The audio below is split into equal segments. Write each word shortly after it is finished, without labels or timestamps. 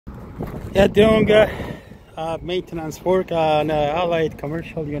Yeah, doing maintenance work on Allied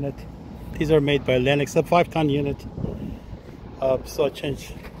commercial unit. These are made by Lennox, a 5-ton unit. So I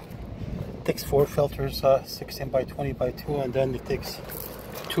changed, takes 4 filters, 16 by 20 by 2, and then it takes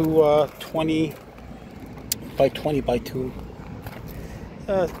two 20 by 20 by 2.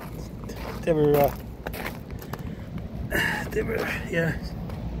 They were yeah.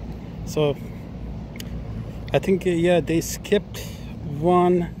 So I think yeah, they skipped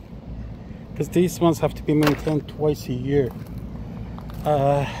one because these ones have to be maintained twice a year,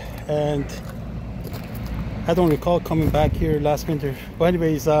 and I don't recall coming back here last winter. But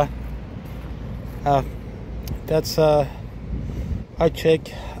anyways, that's I check,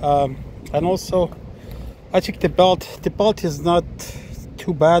 and also I check the belt. The belt is not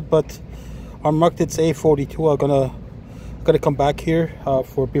too bad, but I'm marked it's A42. I'm gonna come back here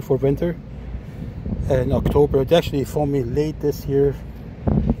for before winter in October. They actually phoned me late this year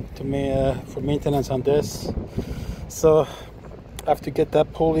to me for maintenance on this, so I have to get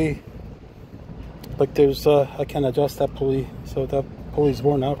that pulley. Like there's I can adjust that pulley, so that pulley is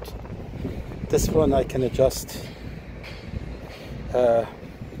worn out. This one I can adjust. That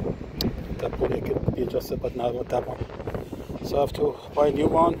pulley could be adjusted, but not with that one. So I have to buy a new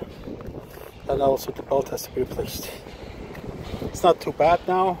one, and also the belt has to be replaced. It's not too bad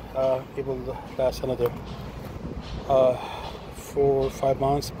now. It will last another 4 or 5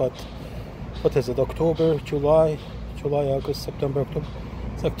 months, but what is it, October, July, August, September, October?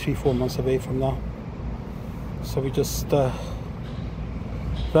 It's like 3-4 months away from now. So we just run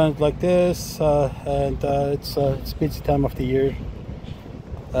it like this, and it's busy time of the year.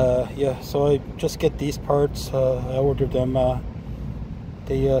 Yeah, so I just get these parts. I order them.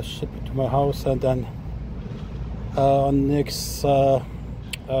 They ship it to my house, and then on next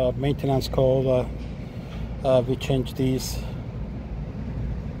maintenance call, we change these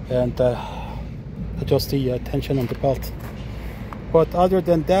and adjust the tension on the belt. But other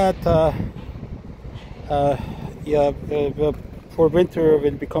than that, yeah, for winter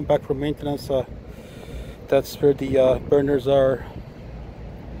when we come back from maintenance, that's where the burners are.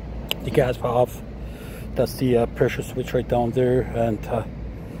 The gas valve, that's the pressure switch right down there, and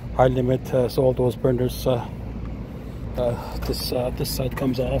high limit. So all those burners, this side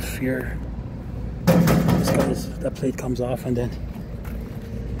comes off here. That plate comes off, and then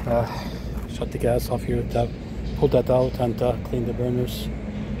shut the gas off here. Pull that out and clean the burners.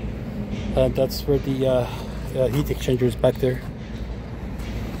 And that's where the heat exchanger is back there.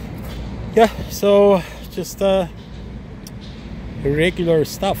 Yeah, so just regular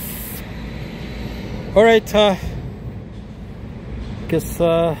stuff. All right, guess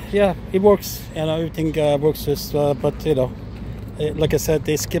yeah, it works. You know, everything works. Just but you know, like I said,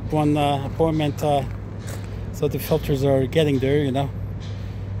 they skipped one appointment, so the filters are getting there. You know,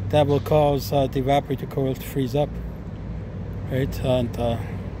 that will cause the evaporator coil to freeze up, right? And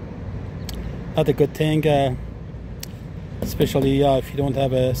not a good thing, especially if you don't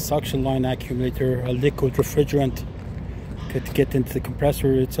have a suction line accumulator, a liquid refrigerant to get into the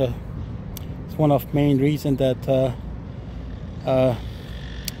compressor. It's one of the main reasons that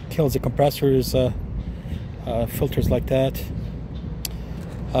kills the compressor is filters like that.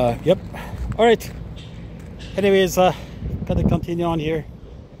 Yep. All right. Anyways, gotta continue on here.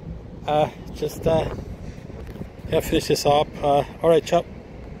 Just yeah, finish this up. All right, ciao.